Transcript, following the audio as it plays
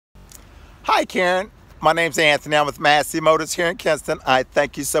Hi, Karen. My name's Anthony. I'm with Massey Motors here in Kinston. I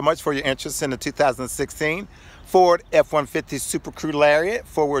thank you so much for your interest in the 2016 Ford F-150 Super Crew Lariat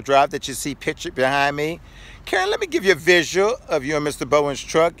four-wheel drive that you see pictured behind me. Karen, let me give you a visual of you and Mr. Bowen's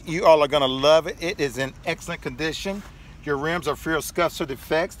truck. You all are going to love it. It is in excellent condition. Your rims are free of scuffs or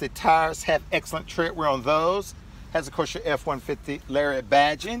defects. The tires have excellent tread wear on those. Has, of course, your F-150 Lariat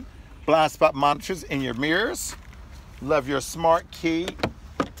badging. Blind spot monitors in your mirrors. Love your smart key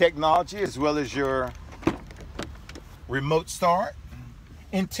technology as well as your remote start.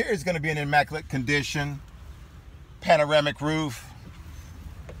 Interior is going to be in immaculate condition. Panoramic roof.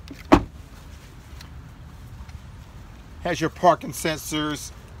 Has your parking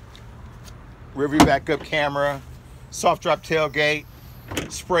sensors, rear view backup camera, soft drop tailgate,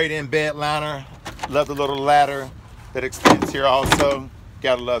 sprayed in bed liner. Love the little ladder that extends here also.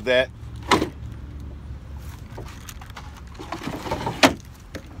 Gotta love that.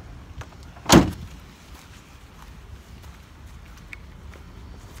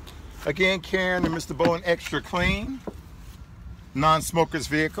 Again, Karen and Mr. Bowen, extra clean, non-smoker's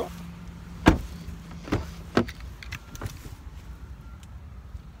vehicle.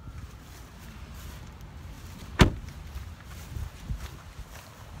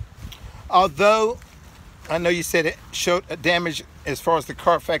 Although I know you said it showed a damage as far as the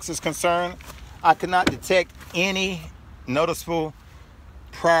Carfax is concerned, I could not detect any noticeable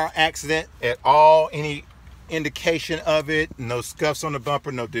prior accident at all, any indication of it, no scuffs on the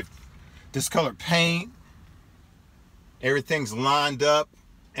bumper, no discolored paint. Everything's lined up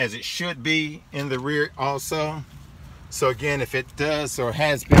as it should be in the rear also. So again, if it does or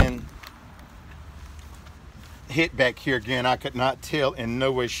has been hit back here again, I could not tell in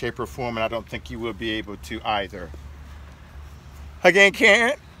no way, shape, or form, and I don't think you will be able to either. Again,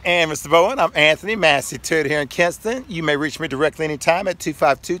 Karen and Mr. Bowen, I'm Anthony Massey, here in Kinston. You may reach me directly anytime at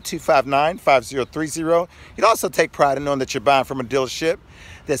 252-259-5030. You'd also take pride in knowing that you're buying from a dealership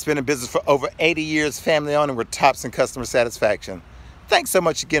that's been in business for over 80 years, family owned, and we're tops in customer satisfaction. Thanks so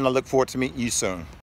much again. I look forward to meeting you soon.